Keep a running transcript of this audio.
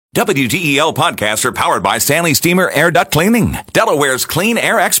WDEL podcasts are powered by Stanley Steamer Air Duct Cleaning, Delaware's clean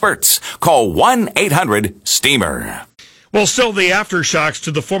air experts. Call 1-800-STEAMER. Well, still the aftershocks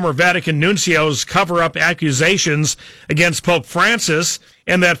to the former Vatican nuncio's cover-up accusations against Pope Francis,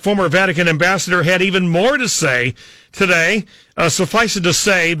 and that former Vatican ambassador had even more to say today. Suffice it to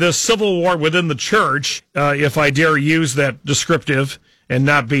say, the civil war within the church, if I dare use that descriptive and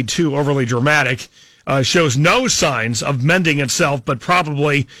not be too overly dramatic, shows no signs of mending itself, but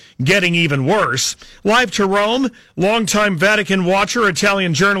probably getting even worse. Live to Rome, longtime Vatican watcher,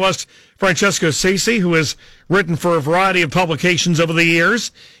 Italian journalist Francesco Sisi, who has written for a variety of publications over the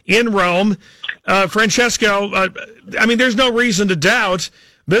years in Rome. Francesco, there's no reason to doubt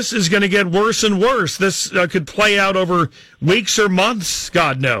this is going to get worse and worse. This could play out over weeks or months,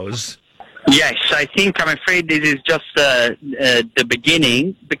 God knows. Yes, I'm afraid this is just the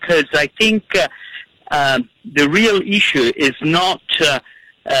beginning, because I think the real issue is not the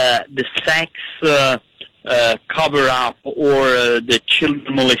sex cover-up or the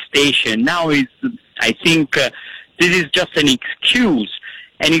child molestation. Now, I think this is just an excuse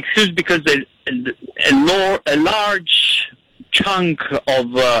because a large chunk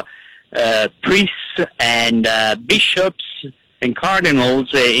of priests and bishops and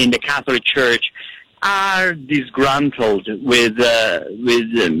cardinals in the Catholic Church are disgruntled with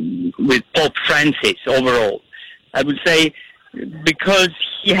Pope Francis overall. I would say because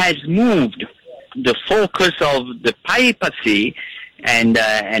he has moved the focus of the papacy and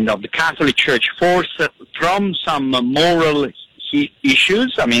of the Catholic Church from some moral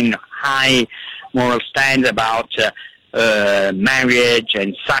issues, high moral stands about marriage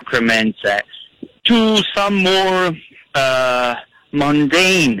and sacraments, to some more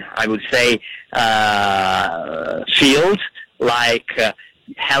mundane, I would say, fields like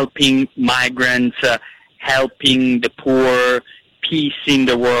helping migrants, helping the poor, peace in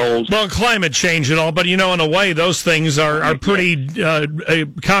the world. Well, climate change and all, but in a way, those things are pretty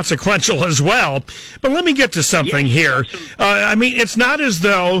consequential as well. But let me get to something here. It's not as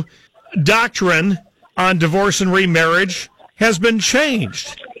though doctrine on divorce and remarriage has been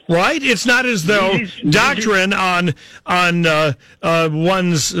changed. Right? It's not as though doctrine on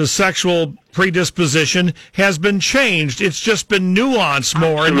one's sexual predisposition has been changed. It's just been nuanced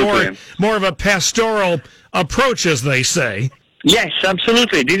more and more of a pastoral approach, as they say. Yes,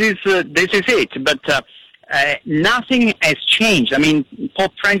 absolutely. This is it. But nothing has changed.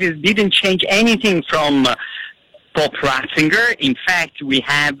 Pope Francis didn't change anything from Pope Ratzinger. In fact, we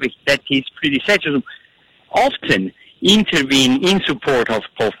have that his predecessors often intervene in support of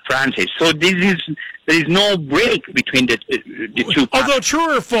Pope Francis. So there is no break between the two. Although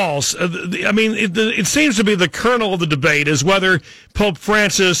true or false, it seems to be the kernel of the debate is whether Pope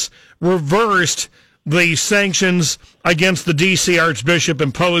Francis reversed the sanctions against the D.C. Archbishop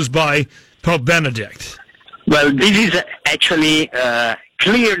imposed by Pope Benedict. Well, this is actually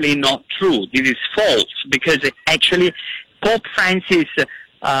clearly not true. This is false, because actually Pope Francis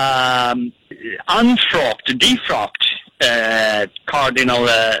defrocked Cardinal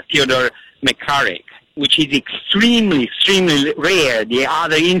Theodore McCarrick, which is extremely, extremely rare. The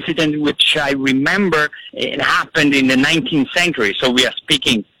other incident which I remember, it happened in the 19th century, so we are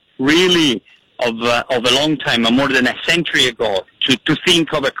speaking really of a long time, more than a century ago, to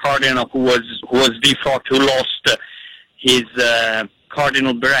think of a cardinal who was defrocked, who lost his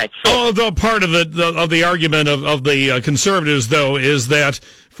cardinal beret. So, although part of the argument of the conservatives, though, is that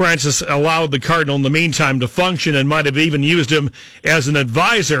Francis allowed the cardinal in the meantime to function and might have even used him as an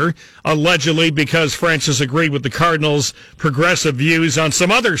advisor, allegedly because Francis agreed with the cardinal's progressive views on some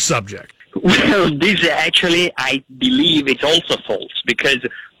other subject. Well, this actually, I believe it's also false, because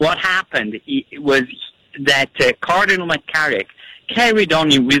what happened was that Cardinal McCarrick carried on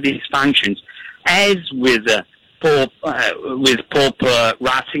with his functions as with Pope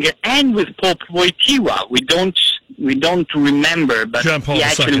Ratzinger and with Pope Wojtyła. We don't remember, but he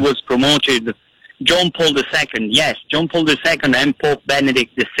actually was promoted. John Paul II, yes, John Paul II and Pope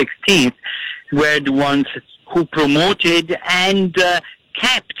Benedict XVI were the ones who promoted and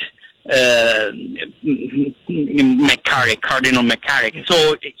kept Cardinal McCarrick.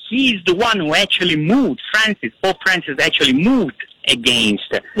 So he's the one who actually moved. Pope Francis actually moved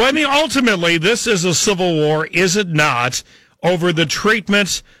against. Well, ultimately, this is a civil war, is it not, over the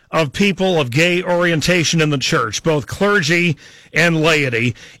treatment of people of gay orientation in the church, both clergy and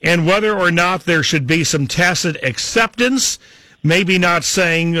laity, and whether or not there should be some tacit acceptance, maybe not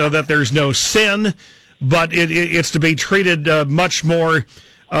saying that there's no sin, but it's to be treated much more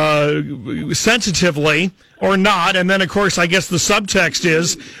sensitively or not. And then, of course, I guess the subtext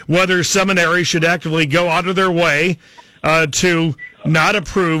is whether seminaries should actively go out of their way to not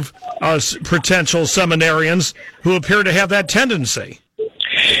approve potential seminarians who appear to have that tendency?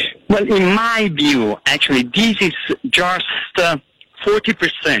 Well, in my view, actually, this is just 40%,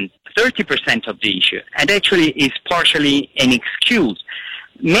 30% of the issue, and actually is partially an excuse.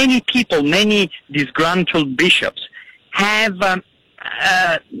 Many people, many disgruntled bishops have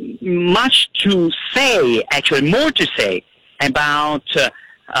much to say, actually more to say, about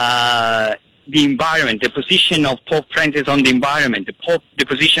the environment, the position of Pope Francis on the environment, the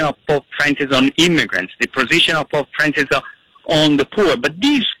position of Pope Francis on immigrants, the position of Pope Francis on the poor. But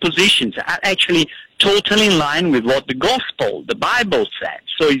these positions are actually totally in line with what the gospel, the Bible said.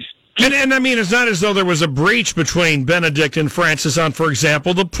 So and I mean, it's not as though there was a breach between Benedict and Francis on, for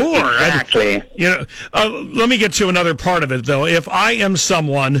example, the poor. Exactly. Let me get to another part of it, though. If I am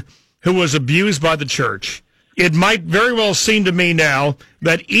someone who was abused by the church, it might very well seem to me now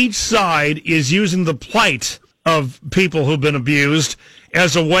that each side is using the plight of people who've been abused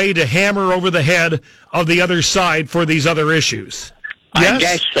as a way to hammer over the head of the other side for these other issues. Yes? I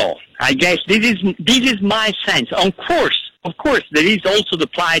guess so. I guess this is my sense. Of course, there is also the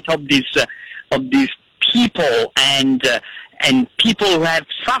plight of these people and people who have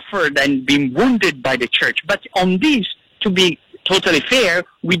suffered and been wounded by the church. But on this, to be totally fair,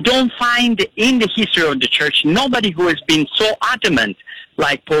 we don't find in the history of the church nobody who has been so adamant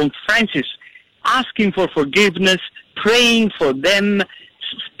like Pope Francis, asking for forgiveness, praying for them,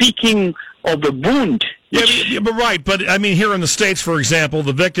 speaking of a wound. Yeah, but right. But I mean, here in the States, for example,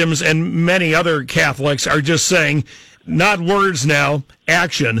 the victims and many other Catholics are just saying, not words now,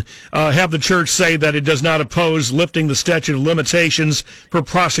 action. Have the church say that it does not oppose lifting the statute of limitations for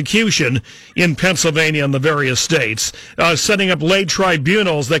prosecution in Pennsylvania and the various states, setting up lay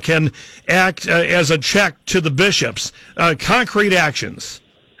tribunals that can act as a check to the bishops. Concrete actions.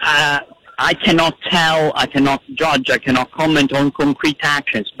 I cannot tell, I cannot judge, I cannot comment on concrete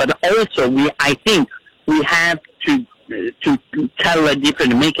actions, but also I think we have to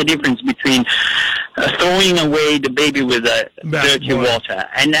make a difference between throwing away the baby with dirty water,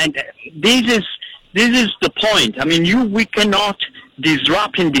 and this is the point. I mean, we cannot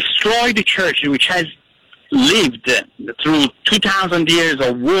disrupt and destroy the church, which has lived through 2,000 years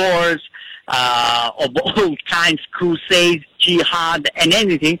of wars, of all kinds, crusades, jihad, and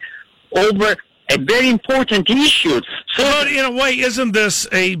anything, over a very important issue. So, but in a way, isn't this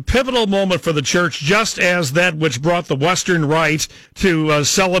a pivotal moment for the church, just as that which brought the Western Rite to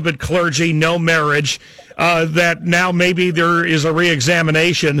celibate clergy, no marriage, that now maybe there is a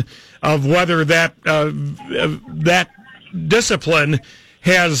re-examination of whether that discipline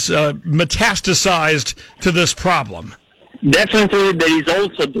has metastasized to this problem? Definitely, there is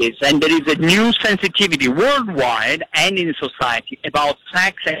also this, and there is a new sensitivity worldwide and in society about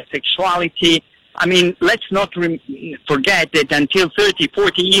sex and sexuality. I mean, let's not forget that until 30,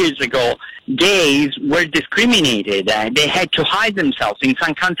 40 years ago, gays were discriminated. They had to hide themselves. In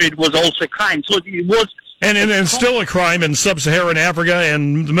some countries, it was also a crime. So it was... And still a crime in sub-Saharan Africa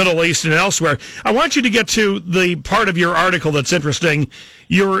and the Middle East and elsewhere. I want you to get to the part of your article that's interesting,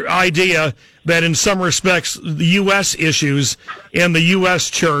 your idea that in some respects the U.S. issues and the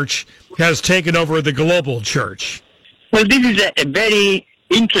U.S. church has taken over the global church. Well, this is a very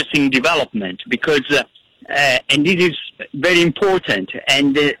interesting development because, and this is very important,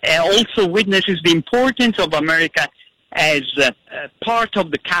 and also witnesses the importance of America as part of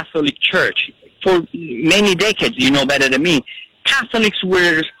the Catholic Church. For many decades, you know better than me, Catholics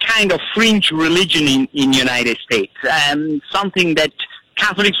were kind of fringe religion in the United States, something that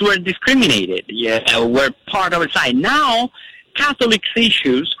Catholics were discriminated, were part of a side. Now, Catholic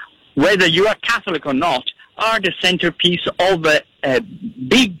issues, whether you are Catholic or not, are the centerpiece of a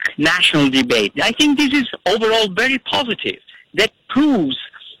big national debate. I think this is overall very positive. That proves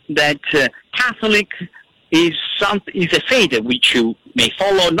that Catholic is a faith which you may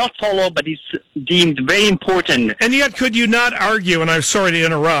follow, not follow, but is deemed very important. And yet, could you not argue, and I'm sorry to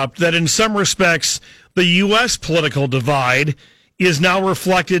interrupt, that in some respects the U.S. political divide is now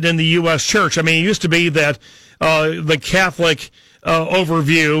reflected in the U.S. church? I mean, it used to be that the Catholic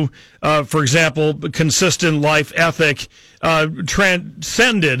overview, for example, consistent life ethic,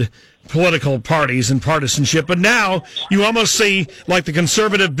 transcended political parties and partisanship, but now you almost see like the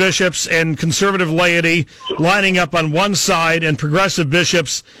conservative bishops and conservative laity lining up on one side and progressive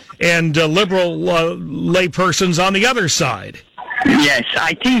bishops and liberal laypersons on the other side. Yes,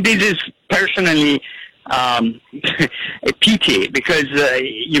 I think this is personally a pity because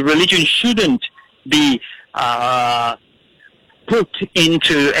your religion shouldn't be put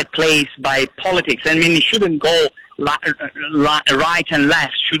into a place by politics. I mean, it shouldn't go right and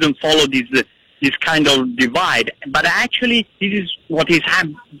left, shouldn't follow these this kind of divide. But actually, this is what has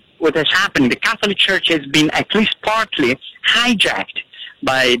happened. The Catholic Church has been at least partly hijacked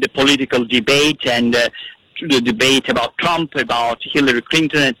by the political debate and the debate about Trump, about Hillary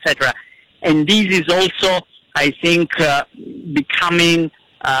Clinton, etc. And this is also, I think, becoming,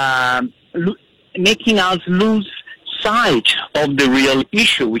 making us lose sight of the real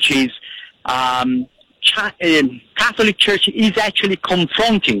issue, which is Catholic Church is actually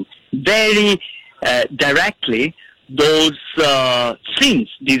confronting very directly those sins,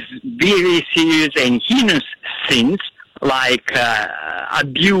 these very serious and heinous sins like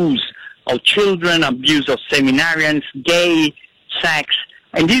abuse of children, abuse of seminarians, gay sex.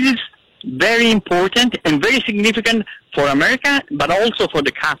 And this is very important and very significant for America, but also for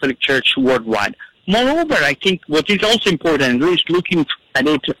the Catholic Church worldwide. Moreover, I think what is also important, at least looking at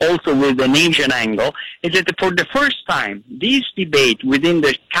it also with an Asian angle, is that for the first time, this debate within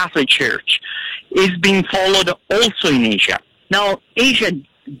the Catholic Church is being followed also in Asia. Now, Asia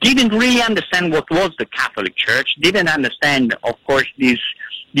didn't really understand what was the Catholic Church, didn't understand, of course, these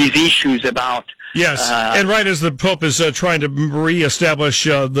issues about... Yes, and right as the Pope is trying to reestablish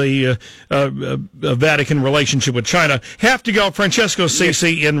the Vatican relationship with China. Have to go. Francesco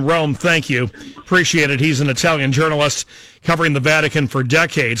Sisi in Rome, thank you. Appreciate it. He's an Italian journalist covering the Vatican for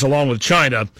decades, along with China.